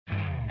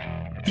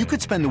You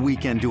could spend the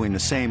weekend doing the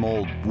same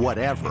old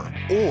whatever,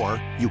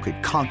 or you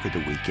could conquer the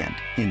weekend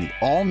in the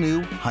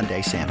all-new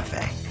Hyundai Santa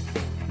Fe.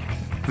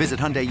 Visit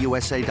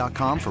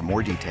HyundaiUSA.com for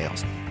more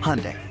details.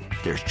 Hyundai,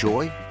 there's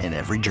joy in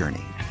every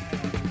journey.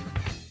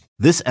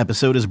 This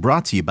episode is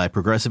brought to you by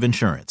Progressive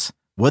Insurance.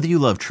 Whether you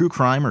love true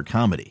crime or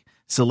comedy,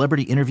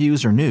 celebrity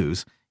interviews or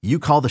news, you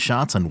call the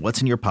shots on what's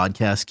in your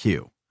podcast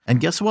queue. And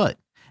guess what?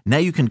 Now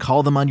you can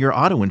call them on your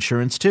auto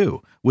insurance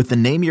too with the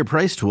Name Your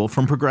Price tool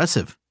from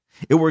Progressive.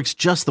 It works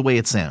just the way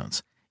it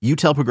sounds. You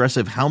tell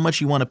Progressive how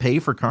much you want to pay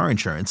for car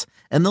insurance,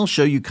 and they'll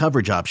show you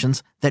coverage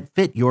options that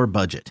fit your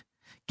budget.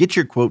 Get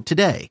your quote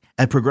today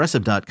at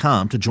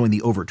Progressive.com to join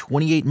the over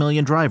 28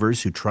 million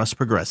drivers who trust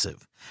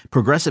Progressive.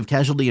 Progressive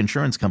Casualty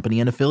Insurance Company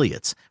and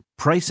Affiliates.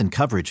 Price and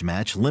coverage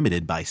match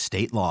limited by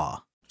state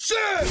law.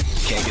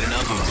 Can't get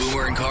enough of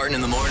Boomer and Carton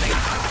in the morning.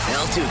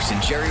 Al Dukes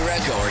and Jerry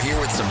Recco are here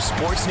with some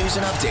sports news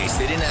and updates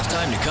they didn't have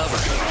time to cover.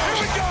 Here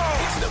we go!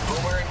 It's the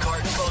Boomer and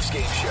Carton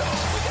postgame show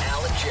with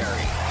Al and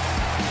Jerry.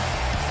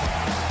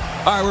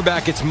 All right, we're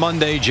back. It's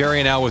Monday. Jerry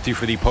and Al with you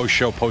for the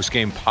post-show,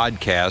 post-game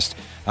podcast.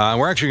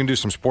 We're actually going to do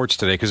some sports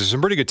today because there's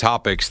some pretty good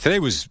topics. Today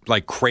was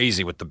like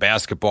crazy with the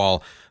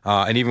basketball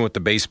and even with the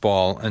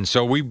baseball. And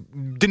so we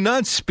did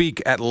not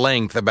speak at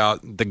length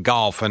about the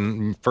golf.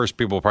 And first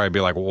people will probably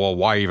be like, well,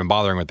 why are you even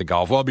bothering with the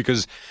golf? Well,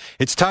 because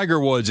it's Tiger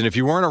Woods. And if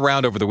you weren't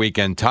around over the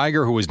weekend,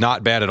 Tiger, who was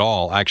not bad at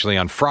all, actually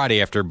on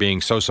Friday after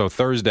being so-so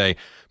Thursday,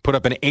 put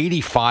up an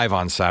 85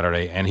 on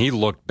Saturday. And he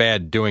looked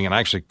bad doing it. I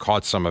actually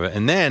caught some of it.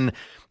 And then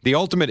the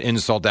ultimate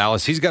insult,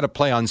 Dallas, he's got to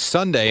play on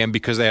Sunday, and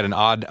because they had an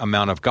odd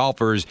amount of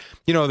golfers,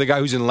 you know, the guy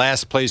who's in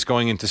last place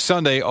going into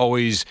Sunday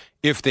always,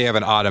 if they have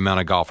an odd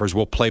amount of golfers,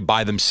 will play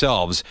by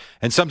themselves.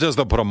 And sometimes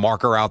they'll put a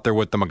marker out there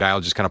with them. A guy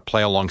will just kind of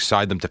play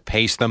alongside them to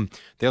pace them.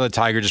 They let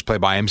Tiger just play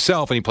by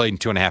himself, and he played in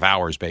 2.5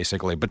 hours,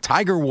 basically. But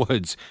Tiger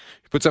Woods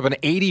puts up an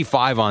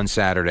 85 on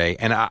Saturday,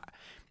 and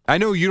I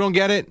know you don't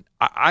get it.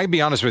 I'll be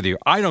honest with you.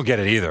 I don't get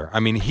it either. I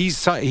mean,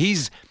 he's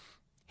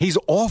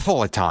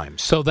awful at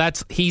times. So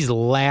he's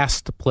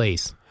last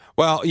place.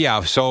 Well,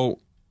 yeah. So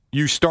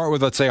you start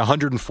with, let's say,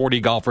 140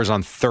 golfers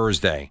on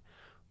Thursday.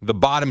 The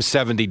bottom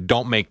 70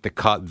 don't make the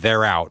cut.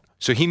 They're out.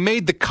 So he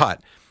made the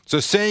cut. So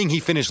saying he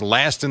finished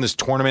last in this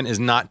tournament is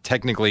not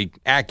technically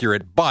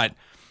accurate, but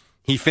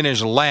he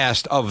finished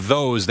last of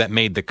those that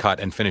made the cut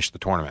and finished the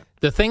tournament.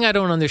 The thing I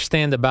don't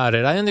understand about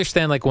it, I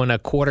understand like when a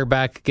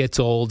quarterback gets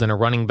old and a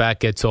running back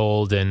gets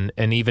old, and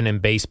even in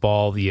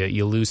baseball,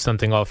 you lose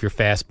something off your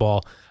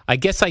fastball. I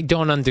guess I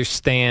don't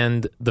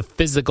understand the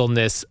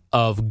physicalness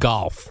of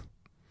golf.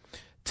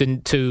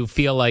 To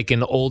feel like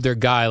an older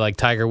guy like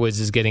Tiger Woods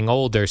is getting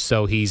older,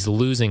 so he's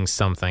losing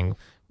something.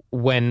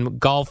 When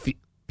golf,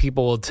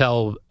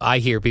 I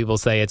hear people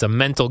say it's a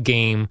mental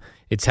game.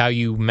 It's how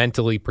you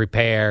mentally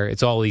prepare.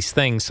 It's all these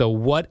things. So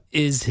what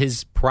is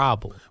his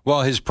problem?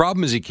 Well, his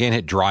problem is he can't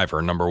hit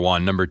driver, number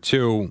one. Number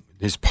two,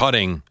 his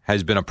putting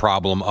has been a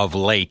problem of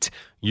late.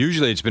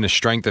 Usually it's been a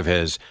strength of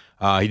his.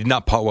 He did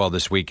not putt well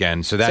this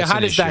weekend, so that's so how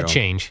an does issue. that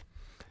change?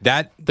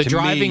 The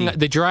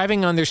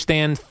driving,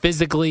 understand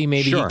physically,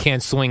 maybe Sure. He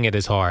can't swing it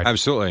as hard.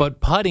 Absolutely. But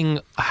putting,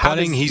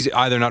 he's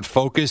either not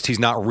focused, he's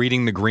not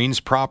reading the greens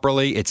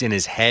properly, it's in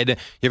his head.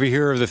 You ever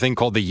hear of the thing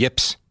called the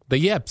yips? The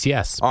yips,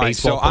 yes. All right,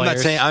 Baseball so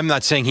players. I'm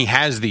not saying he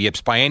has the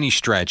yips by any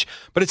stretch,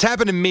 but it's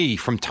happened to me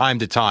from time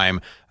to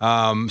time.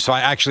 So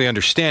I actually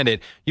understand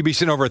it. You'd be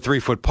sitting over a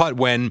 3-foot putt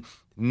when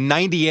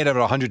 98 out of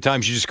 100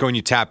 times you just go and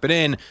you tap it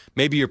in.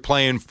 Maybe you're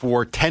playing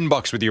for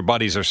 $10 with your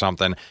buddies or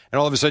something, and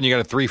all of a sudden you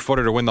got a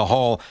 3-footer to win the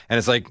hole, and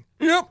it's like,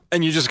 yep,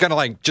 and you just gotta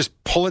like just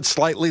pull it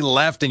slightly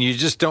left, and you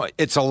just don't.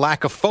 It's a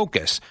lack of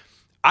focus.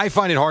 I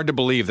find it hard to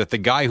believe that the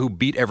guy who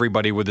beat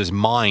everybody with his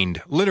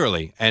mind,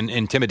 literally, and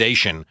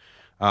intimidation,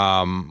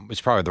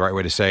 is probably the right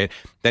way to say it,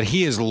 that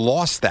he has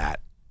lost that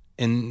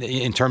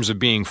in terms of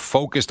being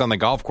focused on the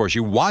golf course.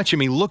 You watch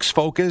him, he looks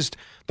focused.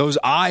 Those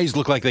eyes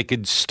look like they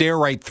could stare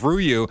right through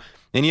you.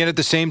 And yet at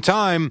the same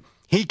time,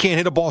 he can't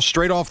hit a ball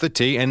straight off the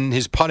tee. And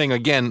his putting,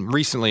 again,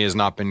 recently has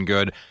not been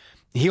good.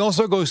 He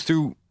also goes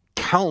through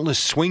countless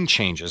swing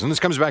changes. And this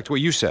comes back to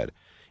what you said.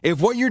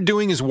 If what you're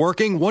doing is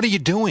working, what are you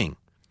doing?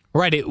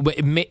 Right.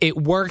 It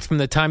worked from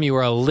the time you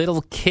were a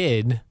little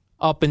kid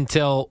up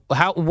until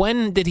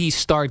when did he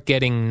start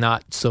getting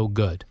not so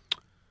good?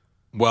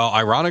 Well,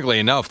 ironically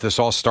enough, this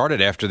all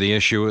started after the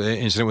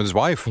incident with his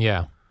wife.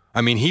 Yeah.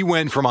 I mean, he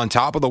went from on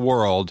top of the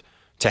world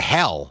to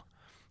hell.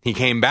 He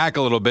came back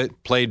a little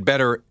bit, played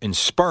better in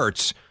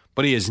spurts,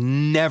 but he has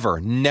never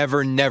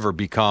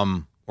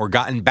become or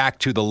gotten back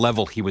to the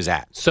level he was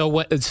at.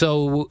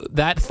 So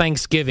that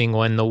Thanksgiving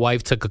when the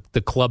wife took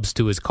the clubs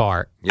to his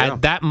car,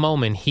 at that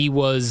moment he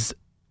was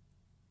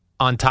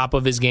on top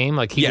of his game?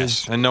 Like he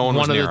was and no one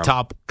was one near of the him.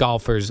 top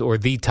golfers or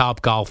the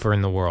top golfer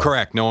in the world.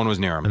 Correct. No one was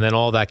near him. And then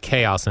all that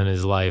chaos in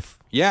his life.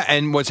 Yeah,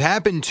 and what's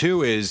happened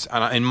too is,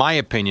 in my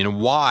opinion,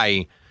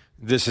 why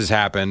this has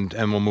happened,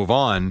 and we'll move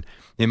on,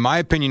 in my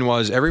opinion,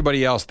 was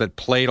everybody else that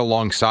played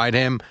alongside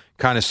him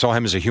kind of saw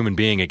him as a human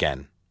being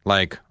again.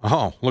 Like,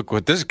 oh, look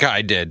what this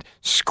guy did.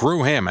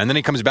 Screw him. And then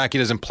he comes back, he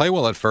doesn't play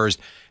well at first.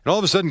 And all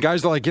of a sudden,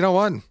 guys are like, you know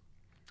what?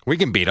 We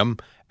can beat them.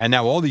 And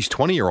now all these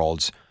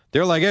 20-year-olds,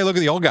 they're like, hey, look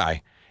at the old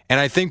guy. And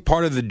I think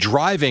part of the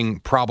driving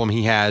problem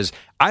he has,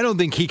 I don't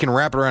think he can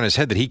wrap it around his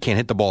head that he can't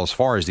hit the ball as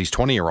far as these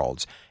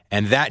 20-year-olds.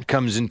 And that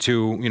comes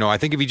into, I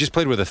think if he just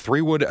played with a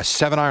 3-wood, a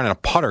 7-iron, and a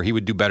putter, he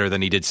would do better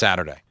than he did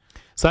Saturday.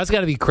 So that's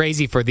got to be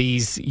crazy for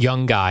these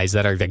young guys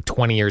that are like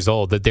 20 years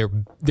old, that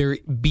they're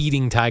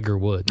beating Tiger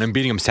Woods. And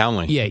beating him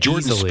soundly. Yeah,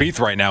 Jordan easily. Spieth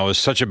right now is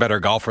such a better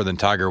golfer than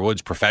Tiger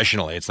Woods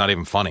professionally. It's not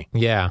even funny.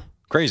 Yeah.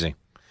 Crazy.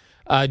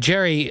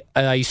 Jerry,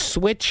 a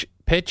switch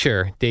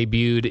pitcher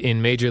debuted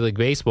in Major League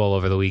Baseball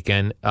over the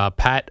weekend.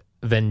 Pat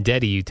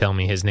Venditti, you tell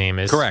me his name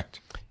is.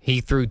 Correct.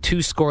 He threw 2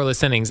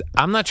 scoreless innings.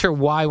 I'm not sure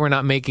why we're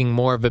not making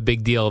more of a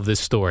big deal of this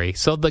story.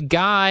 So the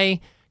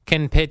guy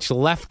can pitch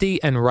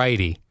lefty and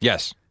righty.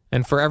 Yes.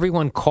 And for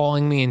everyone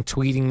calling me and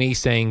tweeting me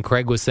saying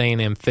Craig was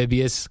saying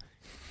amphibious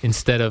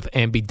instead of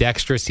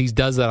ambidextrous, he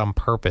does that on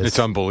purpose. It's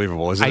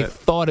unbelievable, isn't it? I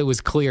thought it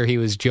was clear he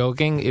was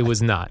joking. It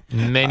was not.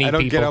 Many I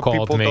don't people get how called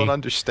people me. don't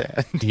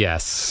understand.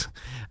 Yes.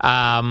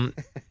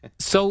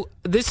 So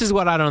this is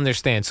what I don't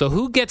understand. So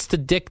who gets to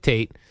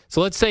dictate?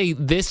 So let's say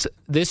this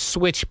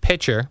switch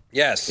pitcher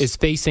Yes. is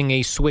facing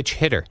a switch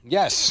hitter.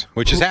 Yes,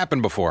 which has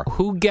happened before.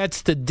 Who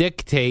gets to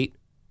dictate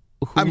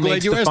who I'm glad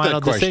makes you the asked final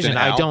that question, decision?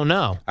 Al. I don't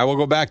know. I will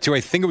go back to,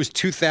 I think it was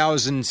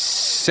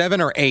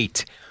 2007 or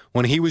 8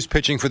 when he was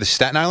pitching for the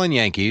Staten Island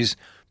Yankees,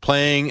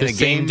 playing The in a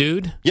same game.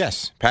 dude?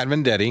 Yes, Pat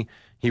Venditti.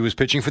 He was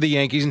pitching for the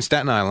Yankees in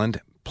Staten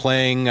Island,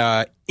 playing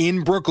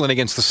in Brooklyn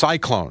against the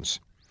Cyclones.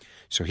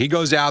 So he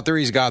goes out there.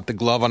 He's got the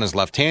glove on his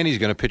left hand. He's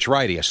going to pitch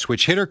righty. A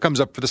switch hitter comes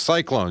up for the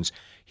Cyclones.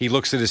 He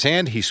looks at his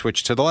hand. He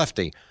switched to the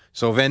lefty.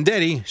 So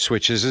Venditti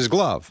switches his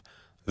glove.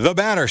 The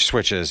batter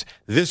switches.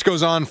 This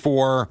goes on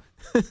for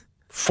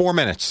 4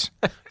 minutes.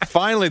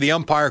 Finally, the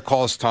umpire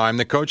calls time.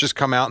 The coaches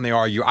come out and they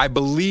argue. I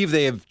believe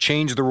they have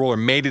changed the rule or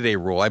made it a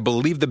rule. I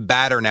believe the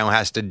batter now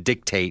has to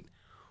dictate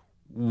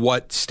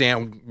what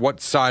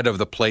side of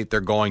the plate they're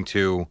going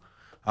to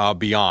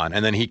be on,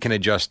 and then he can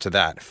adjust to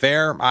that.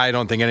 Fair? I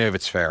don't think any of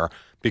it's fair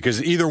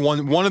because either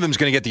one of them is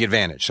going to get the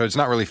advantage. So it's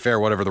not really fair,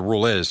 whatever the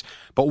rule is.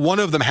 But one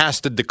of them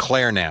has to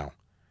declare now.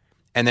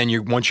 And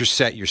then once you're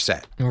set, you're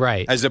set.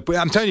 Right.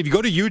 I'm telling you, if you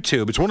go to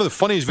YouTube, it's one of the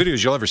funniest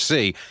videos you'll ever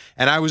see.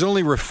 And I was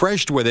only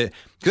refreshed with it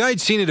because I had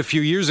seen it a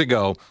few years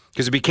ago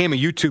because it became a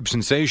YouTube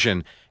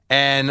sensation.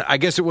 And I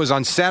guess it was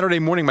on Saturday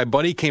morning, my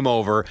buddy came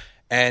over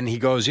and he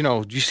goes,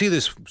 do you see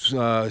this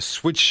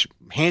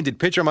switch-handed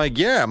pitcher? I'm like,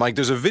 yeah. I'm like,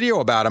 there's a video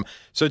about him.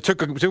 So it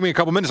took me a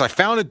couple minutes. I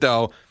found it,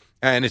 though.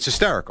 And it's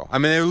hysterical. I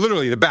mean, they're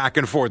literally the back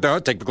and forth. They'll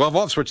take the glove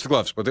off, switch the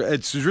gloves. But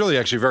it's really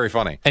actually very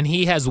funny. And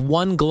he has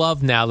one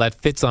glove now that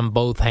fits on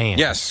both hands.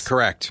 Yes,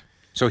 correct.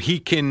 So he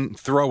can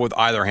throw with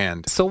either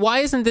hand. So why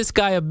isn't this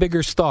guy a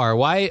bigger star?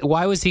 Why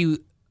was he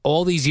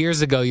all these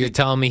years ago? You're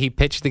telling me he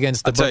pitched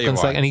against the Brooklyn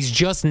Cyclones, and he's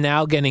just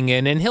now getting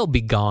in, and he'll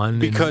be gone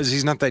because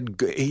he's not that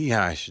good.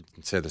 Yeah, I should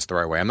say this the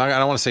right way. I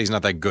don't want to say he's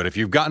not that good. If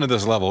you've gotten to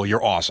this level,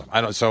 you're awesome.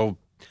 So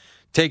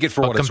take it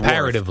for what it's worth.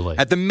 Comparatively.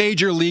 At the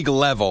major league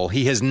level,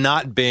 he has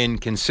not been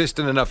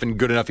consistent enough and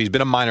good enough. He's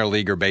been a minor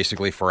leaguer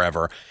basically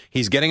forever.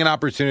 He's getting an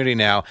opportunity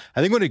now. I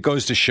think what it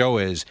goes to show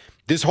is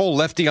this whole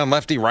lefty on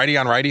lefty, righty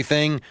on righty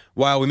thing,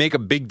 while we make a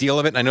big deal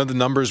of it, and I know the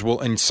numbers will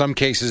in some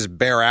cases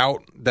bear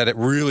out that it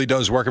really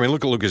does work. I mean,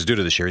 look at Lucas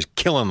Duda this year. He's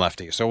killing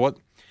lefty. So what?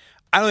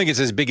 I don't think it's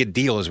as big a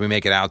deal as we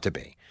make it out to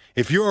be.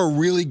 If you're a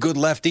really good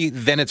lefty,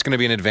 then it's going to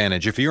be an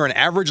advantage. If you're an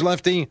average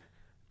lefty,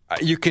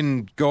 you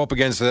can go up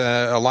against a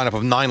lineup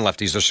of 9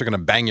 lefties. They're still going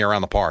to bang you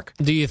around the park.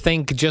 Do you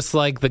think, just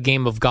like the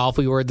game of golf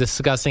we were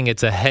discussing,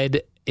 it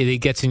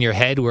gets in your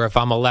head where if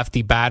I'm a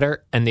lefty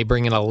batter and they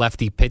bring in a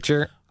lefty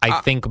pitcher, I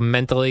think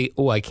mentally,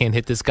 I can't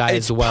hit this guy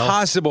as well? It's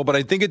possible, but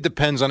I think it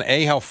depends on,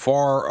 how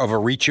far of a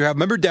reach you have.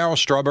 Remember Darryl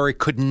Strawberry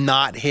could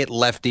not hit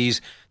lefties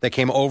that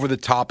came over the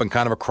top and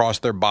kind of across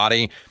their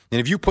body.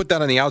 And if you put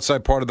that on the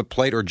outside part of the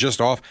plate or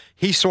just off,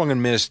 he swung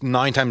and missed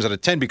 9 times out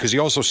of 10 because he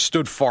also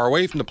stood far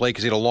away from the plate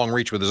because he had a long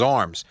reach with his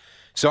arms.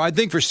 So I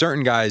think for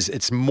certain guys,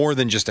 it's more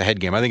than just a head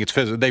game. I think it's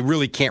physical. They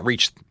really can't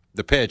reach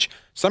the pitch.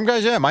 Some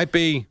guys, it might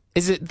be.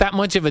 Is it that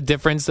much of a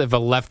difference if a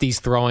lefty's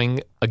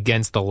throwing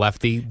against a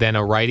lefty than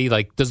a righty?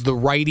 Like, does the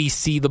righty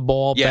see the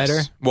ball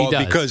better? Well,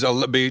 because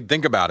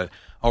think about it.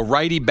 A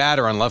righty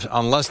batter,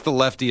 unless the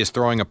lefty is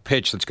throwing a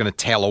pitch that's going to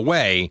tail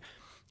away,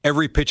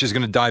 every pitch is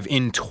going to dive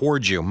in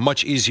towards you.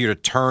 Much easier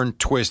to turn,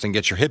 twist, and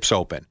get your hips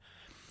open,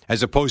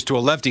 as opposed to a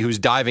lefty who's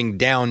diving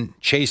down,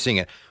 chasing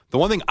it. The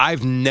one thing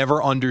I've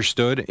never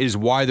understood is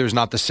why there's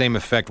not the same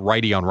effect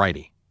righty on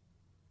righty.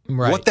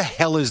 Right. What the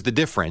hell is the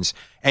difference?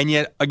 And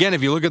yet, again,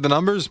 if you look at the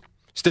numbers,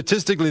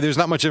 statistically, there's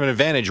not much of an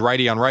advantage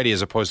righty on righty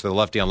as opposed to the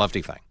lefty on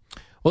lefty thing.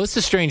 Well, this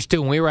is strange,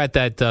 too. When we were at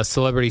that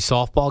celebrity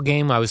softball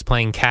game, I was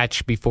playing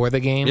catch before the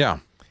game. Yeah.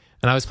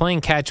 And I was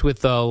playing catch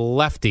with a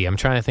lefty. I'm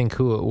trying to think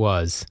who it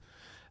was.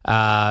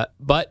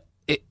 But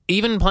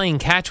even playing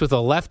catch with a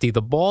lefty,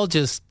 the ball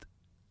just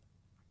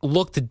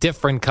looked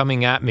different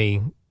coming at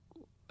me.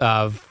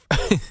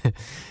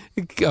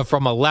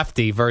 from a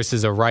lefty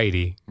versus a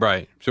righty.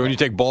 Right. So when you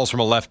take balls from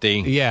a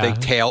lefty, they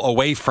tail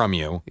away from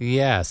you.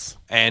 Yes.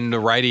 And the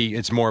righty,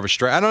 it's more of a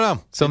straight. I don't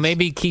know. So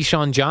maybe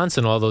Keyshawn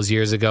Johnson all those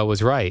years ago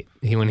was right.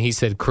 When he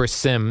said Chris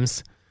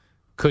Sims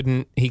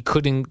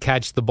couldn't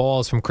catch the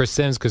balls from Chris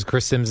Sims because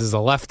Chris Sims is a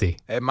lefty.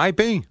 It might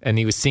be. And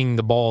he was seeing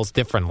the balls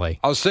differently.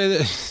 I'll say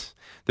this.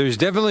 There's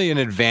definitely an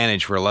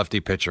advantage for a lefty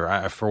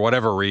pitcher for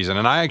whatever reason.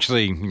 And I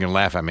actually, you can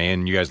laugh at me,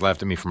 and you guys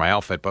laughed at me for my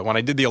outfit, but when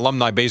I did the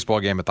alumni baseball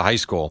game at the high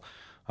school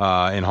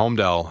in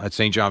Homedale at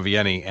St. John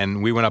Vianney,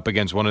 and we went up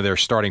against one of their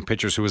starting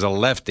pitchers who was a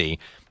lefty.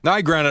 Now,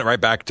 I grounded it right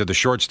back to the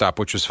shortstop,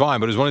 which was fine,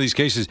 but it was one of these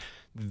cases,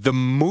 the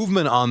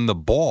movement on the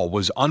ball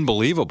was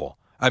unbelievable.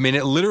 I mean,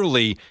 it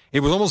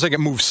was almost like it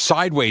moved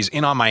sideways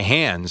in on my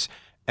hands,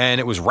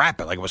 and it was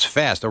rapid, like it was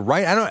fast. I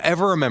don't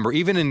ever remember,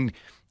 even in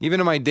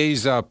my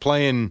days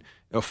playing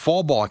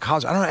fall ball at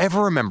college, I don't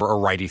ever remember a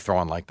righty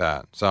throwing like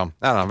that. So,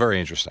 I don't know, very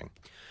interesting.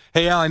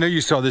 Hey, Al, I know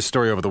you saw this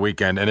story over the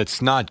weekend, and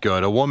it's not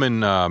good. A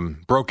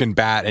woman broken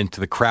bat into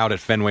the crowd at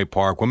Fenway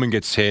Park. Woman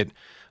gets hit.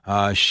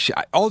 She's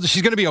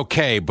going to be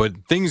okay,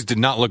 but things did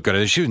not look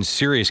good. She was in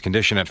serious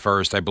condition at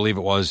first. I believe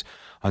it was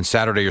on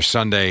Saturday or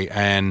Sunday,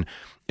 and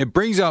it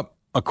brings up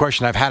a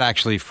question I've had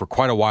actually for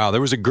quite a while.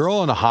 There was a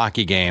girl in a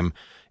hockey game.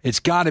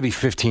 It's got to be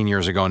 15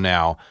 years ago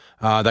now.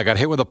 That got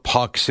hit with a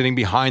puck sitting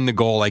behind the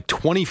goal, like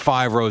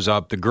 25 rows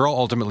up. The girl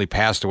ultimately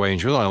passed away, and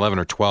she was only 11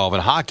 or 12.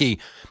 And hockey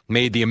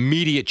made the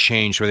immediate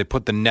change where they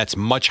put the nets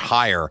much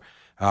higher.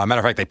 Matter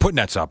of fact, they put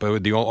nets up.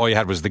 All you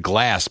had was the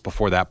glass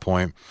before that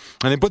point.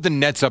 And they put the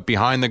nets up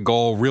behind the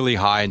goal really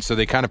high, and so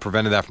they kind of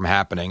prevented that from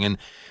happening. And,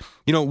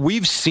 you know,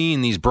 we've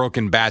seen these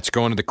broken bats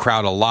go into the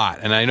crowd a lot.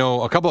 And I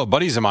know a couple of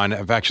buddies of mine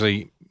have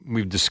actually...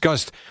 We've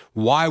discussed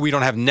why we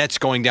don't have nets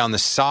going down the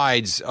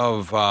sides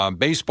of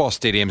baseball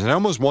stadiums. And I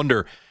almost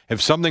wonder if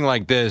something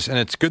like this, and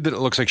it's good that it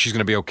looks like she's going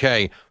to be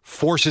okay,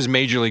 forces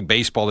Major League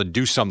Baseball to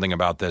do something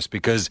about this.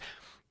 Because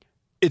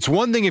it's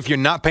one thing if you're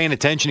not paying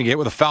attention, you get hit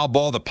with a foul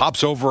ball that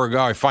pops over a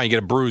guy, fine, you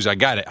get a bruise. I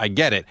get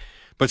it.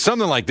 But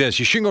something like this,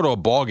 you shouldn't go to a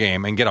ball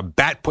game and get a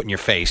bat put in your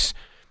face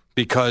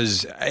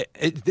because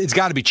it's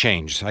got to be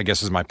changed, I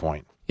guess is my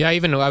point. Yeah,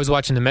 I was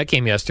watching the Met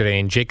game yesterday,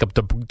 and Jacob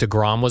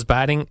DeGrom was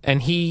batting,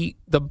 and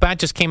the bat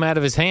just came out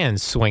of his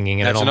hands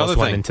swinging, and it almost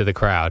went into the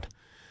crowd.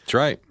 That's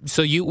right.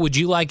 So would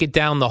you like it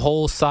down the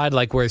whole side,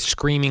 like where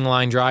screaming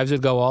line drives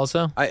would go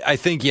also? I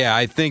think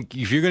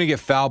if you're going to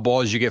get foul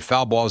balls, you get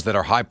foul balls that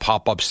are high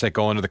pop-ups that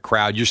go into the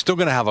crowd. You're still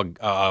going to have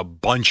a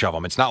bunch of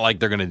them. It's not like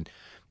they're going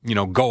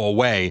to, go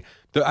away.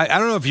 I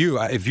don't know if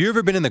you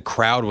ever been in the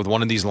crowd with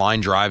one of these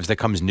line drives that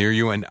comes near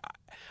you, and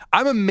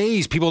I'm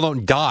amazed people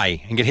don't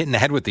die and get hit in the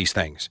head with these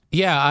things.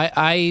 Yeah,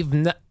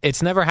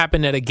 it's never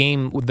happened at a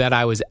game that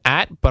I was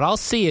at, but I'll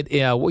see it,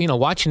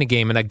 watching a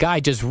game, and a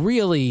guy just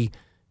really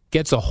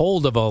gets a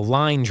hold of a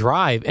line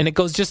drive, and it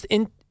goes just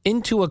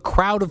into a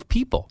crowd of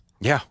people.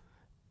 Yeah.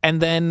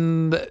 And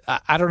then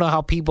I don't know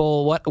how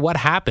people, what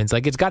happens.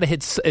 Like, it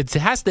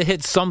has to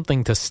hit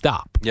something to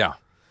stop. Yeah.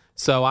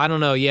 So I don't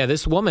know. Yeah,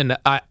 this woman.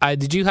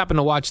 Did you happen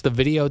to watch the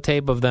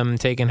videotape of them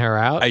taking her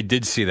out? I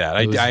did see that.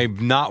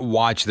 I've not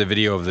watched the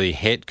video of the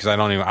hit because I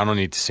don't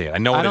need to see it. I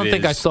don't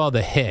think I saw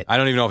the hit. I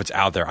don't even know if it's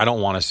out there. I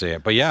don't want to see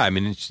it. But yeah, I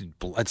mean,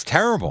 it's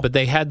terrible. But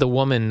they had the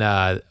woman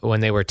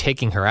when they were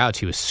taking her out.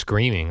 She was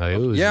screaming. Like,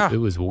 it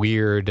was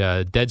weird.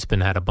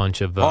 Deadspin had a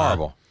bunch of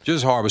horrible,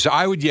 just horrible. So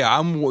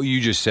I'm what you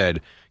just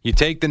said. You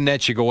take the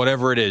net, you go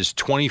whatever it is,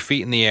 20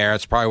 feet in the air.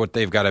 That's probably what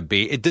they've got to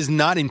be. It does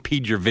not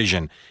impede your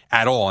vision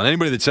at all. And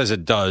anybody that says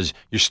it does,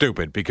 you're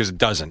stupid because it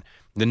doesn't.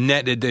 The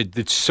net,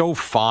 it's so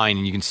fine,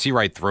 and you can see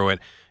right through it.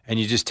 And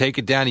you just take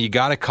it down, and you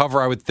got to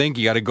cover, I would think.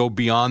 You got to go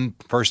beyond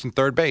first and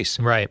third base.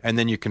 Right. And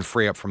then you can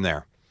free up from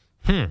there.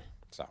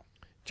 So,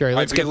 Jerry,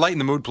 let's get light in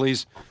the mood,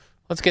 please.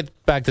 Let's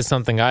get back to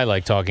something I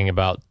like talking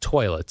about,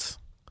 toilets.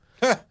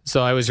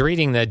 So I was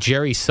reading that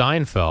Jerry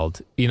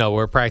Seinfeld,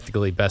 we're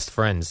practically best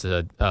friends,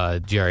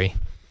 Jerry.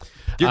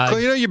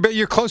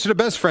 You're closer to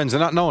best friends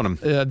than not knowing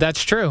them.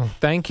 That's true.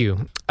 Thank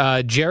you.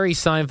 Jerry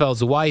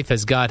Seinfeld's wife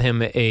has got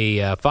him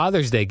a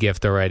Father's Day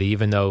gift already,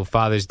 even though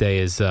Father's Day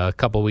is a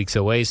couple weeks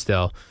away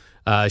still.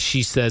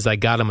 She says, I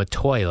got him a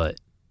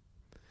toilet.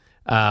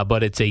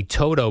 But it's a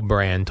Toto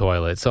brand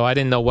toilet. So I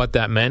didn't know what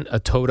that meant, a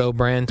Toto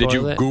brand toilet.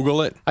 Did you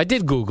Google it? I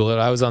did Google it.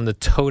 I was on the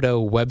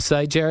Toto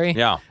website, Jerry.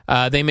 Yeah.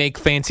 They make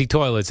fancy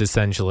toilets,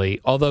 essentially.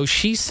 Although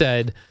she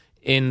said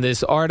in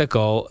this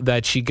article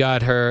that she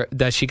got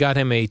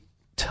him a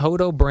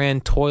Toto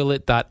brand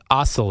toilet that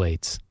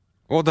oscillates.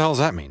 What the hell does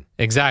that mean?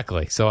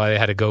 Exactly. So I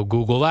had to go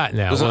Google that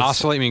now. Doesn't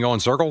oscillate mean go in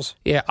circles?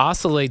 Yeah,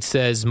 oscillate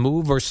says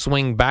move or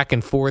swing back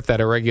and forth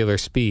at a regular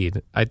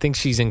speed. I think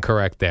she's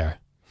incorrect there.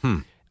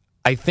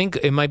 I think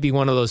it might be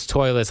one of those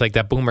toilets like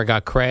that Boomer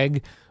got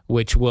Craig,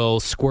 which will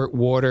squirt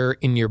water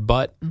in your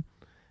butt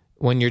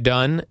when you're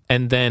done,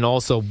 and then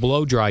also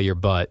blow dry your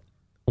butt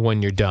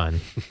when you're done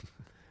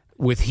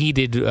with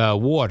heated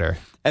water.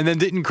 And then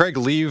didn't Craig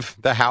leave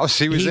the house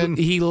he was in?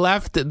 He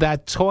left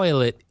that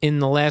toilet in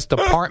the last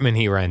apartment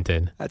he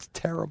rented. That's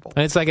terrible.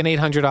 And it's like an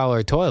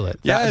 $800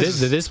 toilet. Yes.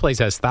 This place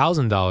has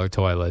 $1,000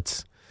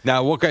 toilets.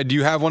 Now, what do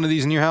you have one of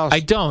these in your house? I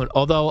don't,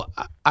 although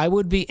I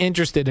would be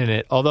interested in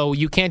it. Although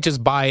you can't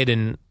just buy it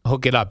and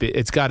hook it up.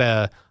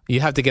 You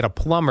have to get a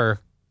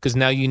plumber because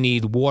now you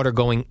need water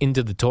going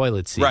into the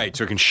toilet seat. Right,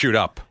 so it can shoot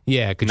up.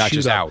 Yeah, it can not shoot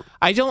just up.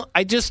 out.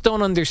 I just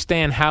don't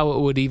understand how it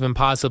would even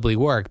possibly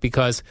work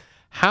because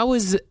how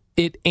is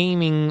it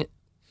aiming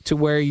to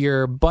where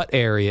your butt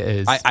area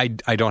is? I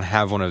don't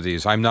have one of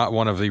these. I'm not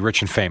one of the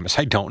rich and famous.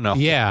 I don't know.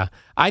 Yeah,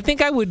 I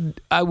think I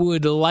would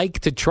like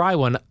to try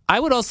one. I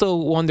would also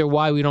wonder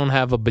why we don't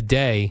have a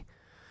bidet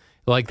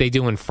like they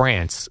do in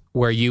France,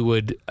 where you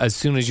would, as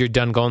soon as you're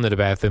done going to the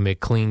bathroom, it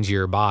cleans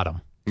your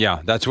bottom.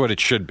 Yeah, that's what it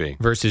should be.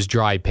 Versus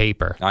dry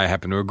paper. I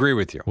happen to agree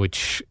with you.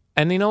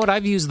 And you know what?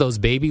 I've used those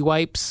baby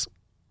wipes.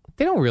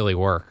 They don't really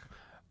work.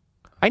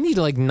 I need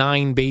like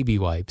 9 baby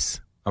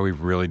wipes. Are we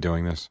really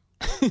doing this?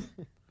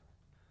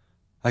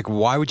 Like,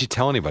 why would you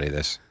tell anybody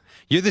this?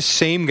 You're the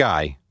same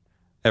guy,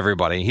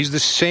 everybody. He's the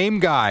same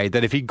guy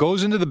that if he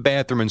goes into the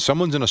bathroom and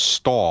someone's in a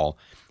stall,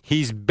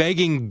 he's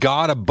begging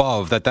God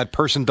above that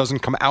person doesn't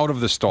come out of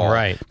the stall.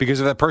 Right.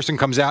 Because if that person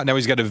comes out, now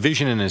he's got a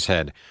vision in his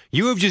head.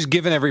 You have just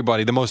given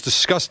everybody the most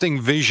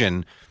disgusting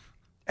vision,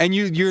 and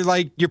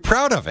you're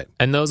proud of it.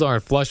 And those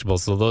aren't flushable,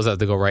 so those have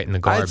to go right in the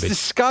garbage. That's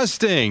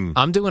disgusting.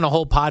 I'm doing a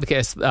whole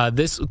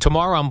podcast.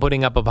 Tomorrow I'm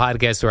putting up a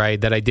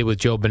podcast that I did with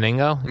Joe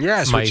Beningo.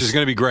 Yes, which is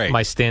going to be great.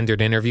 My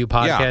standard interview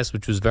podcast,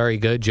 which was very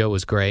good. Joe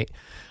was great.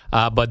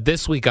 But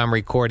this week I'm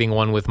recording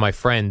one with my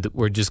friend.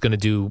 We're just going to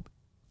do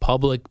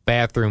public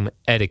bathroom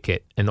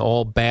etiquette and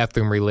all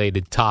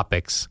bathroom-related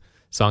topics.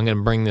 So I'm going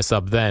to bring this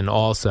up then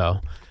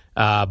also.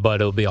 But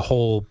it'll be a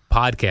whole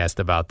podcast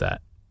about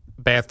that.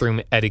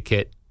 Bathroom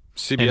etiquette.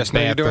 CBS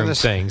know you're doing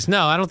this? Things.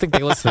 No, I don't think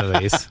they listen to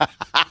these.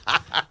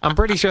 I'm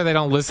pretty sure they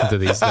don't listen to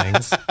these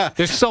things.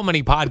 There's so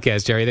many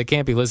podcasts, Jerry. They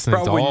can't be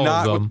listening to all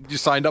of them. What you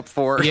signed up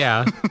for.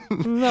 Yeah.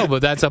 No,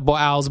 but that's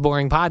Al's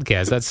Boring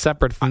Podcast. That's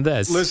separate from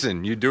this.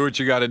 Listen, you do what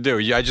you got to do.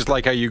 I just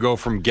like how you go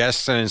from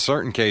guests, and in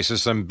certain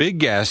cases, some big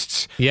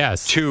guests,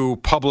 to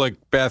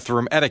public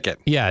bathroom etiquette.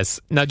 Yes.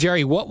 Now,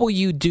 Jerry, what will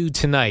you do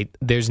tonight?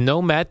 There's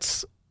no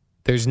Mets.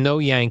 There's no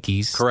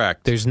Yankees.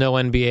 Correct. There's no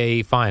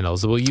NBA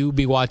Finals. Will you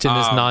be watching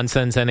this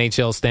nonsense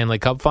NHL Stanley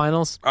Cup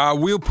Finals?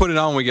 We'll put it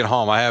on when we get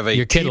home. I have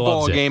a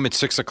T-ball game at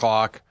 6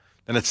 o'clock.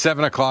 Then at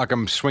 7 o'clock,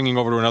 I'm swinging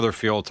over to another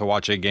field to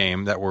watch a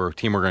game that we're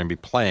going to be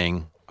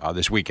playing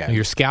this weekend.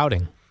 You're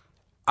scouting.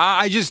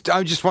 I just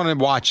want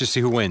to watch to see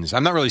who wins.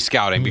 I'm not really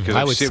scouting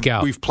because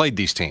scout. We've played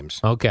these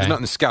teams. Okay. There's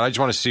nothing to scout. I just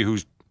want to see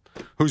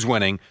who's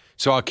winning.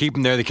 So I'll keep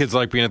them there. The kids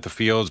like being at the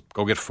fields,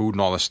 go get food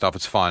and all this stuff.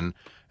 It's fun.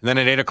 And then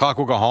at 8 o'clock,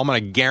 we'll go home, and I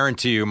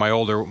guarantee you my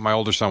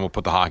older son will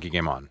put the hockey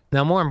game on.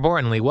 Now, more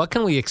importantly, what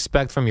can we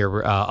expect from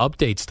your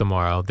updates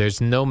tomorrow? There's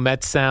no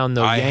Mets sound,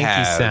 no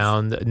Yankee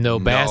sound, no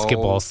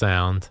basketball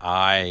sound.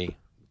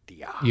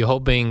 You're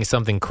hoping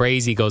something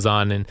crazy goes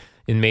on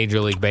in Major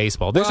League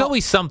Baseball. There's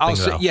always something,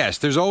 though. Yes,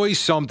 there's always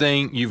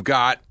something. You've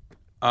got,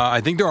 I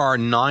think there are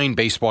 9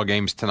 baseball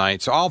games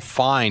tonight, so I'll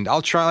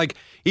try, like,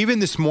 even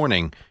this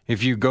morning,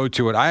 if you go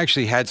to it, I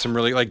actually had some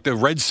really, like the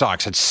Red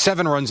Sox had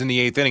 7 runs in the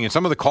 8th inning, and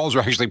some of the calls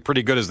were actually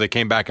pretty good as they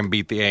came back and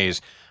beat the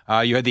A's.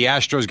 You had the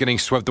Astros getting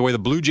swept the way the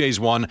Blue Jays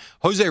won.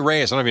 Jose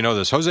Reyes, I don't know if you know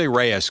this, Jose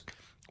Reyes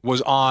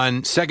was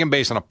on second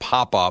base on a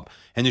pop-up,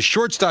 and the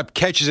shortstop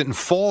catches it and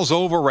falls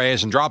over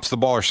Reyes and drops the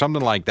ball or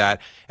something like that.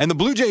 And the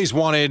Blue Jays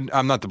wanted,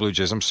 not the Blue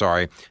Jays, I'm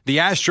sorry, the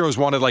Astros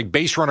wanted like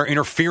base runner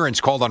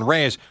interference called on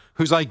Reyes,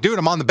 who's like, dude,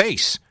 I'm on the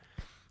base.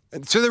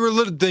 So there were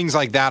little things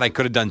like that I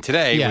could have done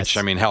today, which,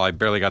 I mean, hell, I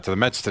barely got to the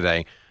Mets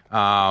today.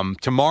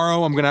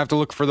 Tomorrow, I'm going to have to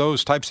look for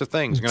those types of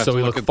things. So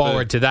we look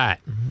forward to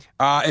that.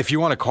 If you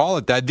want to call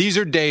it that. These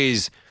are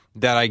days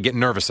that I get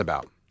nervous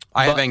about.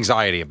 I have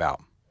anxiety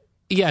about.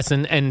 Yes,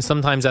 and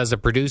sometimes as a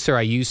producer,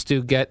 I used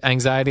to get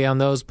anxiety on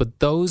those, but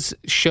those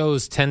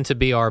shows tend to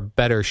be our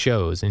better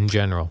shows in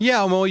general.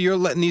 Yeah, well, you're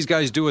letting these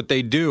guys do what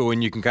they do,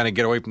 and you can kind of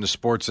get away from the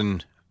sports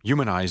and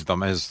humanize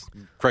them, as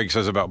Craig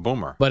says about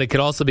Boomer. But it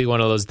could also be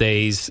one of those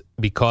days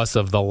because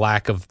of the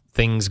lack of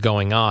things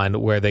going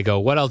on where they go,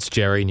 what else,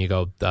 Jerry? And you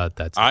go,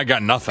 that's I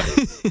got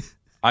nothing.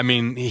 I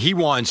mean,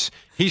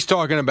 he's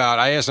talking about,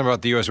 I asked him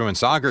about the U.S. women's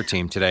soccer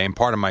team today, and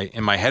part of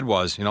in my head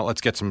was,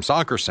 let's get some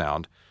soccer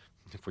sound,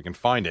 if we can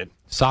find it.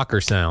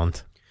 Soccer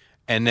sound.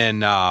 And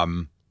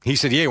then he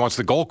said, he wants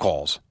the goal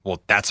calls.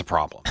 Well, that's a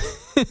problem.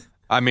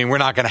 I mean, we're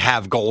not going to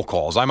have goal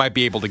calls. I might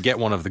be able to get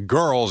one of the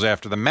girls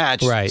after the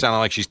match. Right. Sounding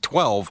like she's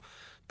 12,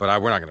 but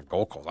we're not going to have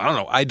goal calls. I don't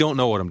know. I don't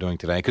know what I'm doing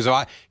today.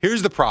 Because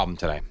here's the problem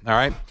today, all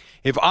right?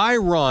 If I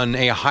run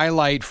a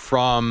highlight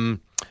from,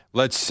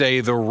 let's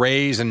say, the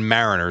Rays and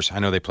Mariners. I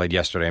know they played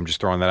yesterday. I'm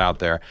just throwing that out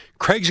there.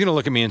 Craig's going to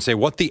look at me and say,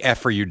 what the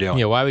F are you doing?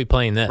 Yeah, why are we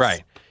playing this?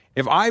 Right.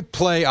 If I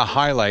play a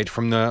highlight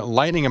from the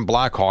Lightning and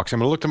Blackhawks, I'm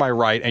going to look to my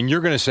right, and you're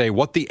going to say,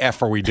 what the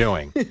F are we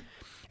doing?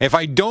 If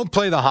I don't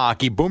play the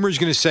hockey, Boomer's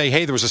going to say,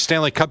 hey, there was a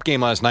Stanley Cup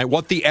game last night.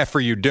 What the F are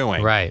you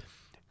doing? Right.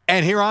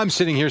 And here I'm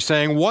sitting here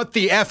saying, what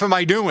the F am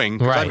I doing?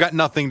 Because I've got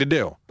nothing to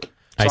do. So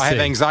I have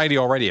anxiety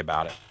already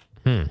about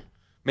it.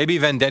 Maybe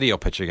Venditti will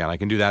pitch again. I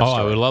can do that.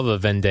 I would love a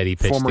Venditti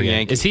pitch Former again.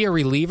 Yankee. Is he a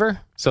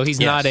reliever? So he's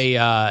not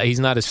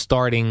a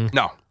starting.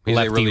 No. He's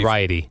a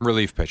lefty-righty.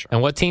 relief pitcher.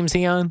 And what team's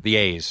he on? The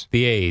A's.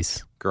 The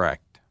A's.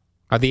 Correct.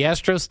 Are the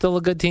Astros still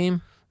a good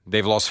team?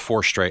 They've lost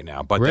 4 straight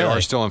now, but they Really?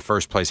 are still in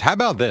first place. How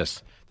about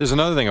this? There's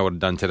another thing I would have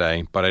done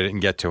today, but I didn't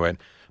get to it.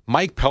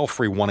 Mike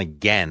Pelfrey won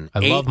again. I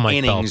love Mike 8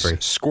 innings, Pelfrey.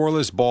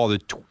 scoreless ball. The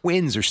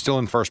Twins are still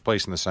in first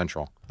place in the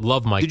Central.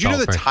 Love Mike Did you know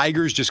the Pelfrey.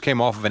 Tigers just came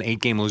off of an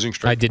 8-game losing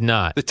streak? I did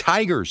not. The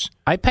Tigers.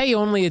 I pay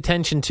only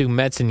attention to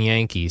Mets and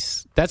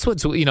Yankees. That's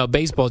what's,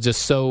 baseball is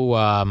just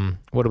so,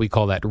 what do we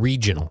call that?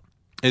 Regional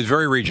It's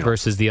very regional.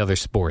 versus the other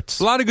sports.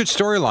 A lot of good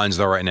storylines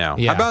though right now.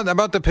 Yeah. How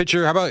about the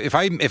pitcher? How about if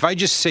I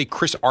just say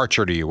Chris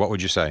Archer to you, what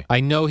would you say? I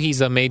know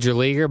he's a major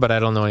leaguer, but I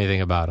don't know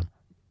anything about him.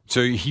 So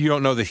you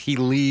don't know that he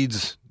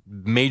leads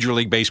Major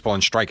League Baseball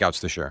in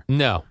strikeouts this year?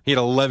 No. He had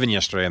 11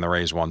 yesterday and the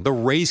Rays won. The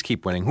Rays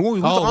keep winning.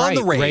 Who's on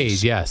the Rays?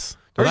 Rays, yes.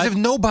 The Rays have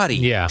nobody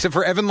Yeah. except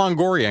for Evan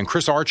Longoria and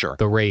Chris Archer.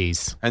 The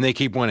Rays. And they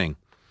keep winning.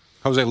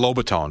 Jose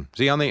Lobaton. Is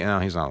he on the... No,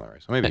 he's not on the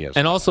Rays. Maybe he is.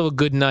 And also a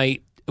good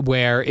night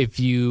where if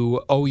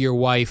you owe your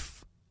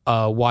wife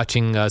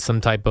watching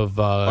some type of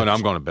oh, no,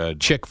 I'm going to bed.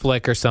 chick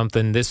flick or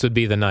something, this would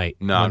be the night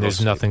No, when go there's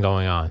sleep. nothing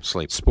going on.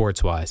 Sleep.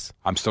 Sports-wise.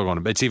 I'm still going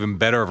to bed. It's even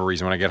better of a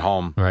reason when I get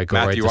home. All right, go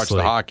right Matthew to watch the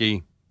sleep.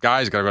 hockey.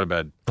 Guys, got to go to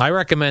bed. I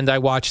recommend I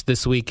watched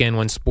this weekend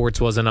when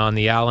sports wasn't on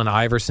the Allen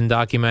Iverson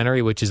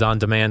documentary, which is on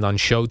demand on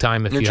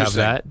Showtime if you have Interesting.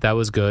 that. That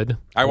was good.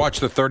 I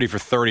watched the 30 for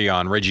 30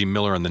 on Reggie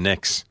Miller and the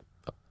Knicks.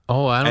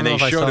 Oh, I don't And know they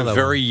if I showed saw a that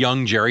very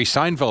young Jerry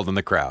Seinfeld in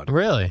the crowd. one.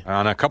 Really?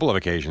 On a couple of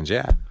occasions,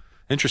 yeah.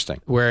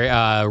 Interesting.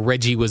 Where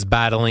Reggie was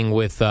battling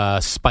with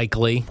Spike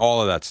Lee.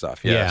 All of that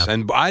stuff, yes. Yeah.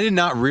 And I did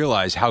not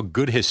realize how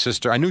good his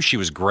sister, I knew she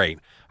was great.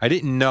 I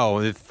didn't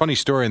know, the funny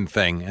story and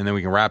thing, and then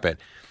we can wrap it,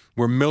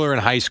 where Miller in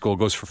high school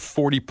goes for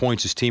 40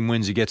 points, his team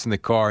wins, he gets in the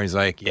car, he's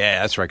like,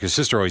 yeah, that's right, because his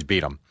sister always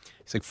beat him.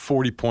 He's like,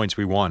 40 points,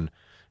 we won.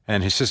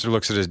 And his sister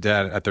looks at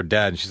their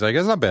dad, and she's like,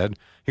 that's not bad.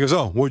 He goes,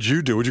 oh, what'd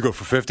you do? Would you go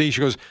for 50? She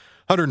goes,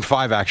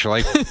 105,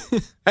 actually.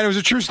 And it was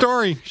a true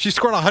story. She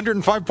scored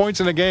 105 points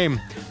in a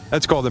game.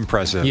 That's called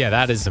impressive. Yeah,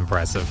 that is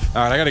impressive.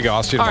 All right, I got to go.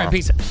 I'll see you All tomorrow. right,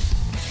 peace.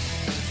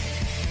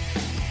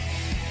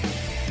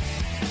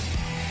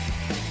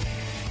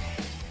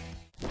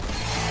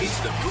 It's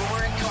the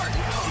Boomer and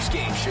Carton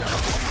postgame show.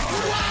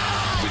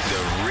 With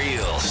the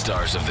real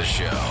stars of the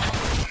show,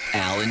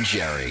 Al and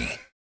Jerry.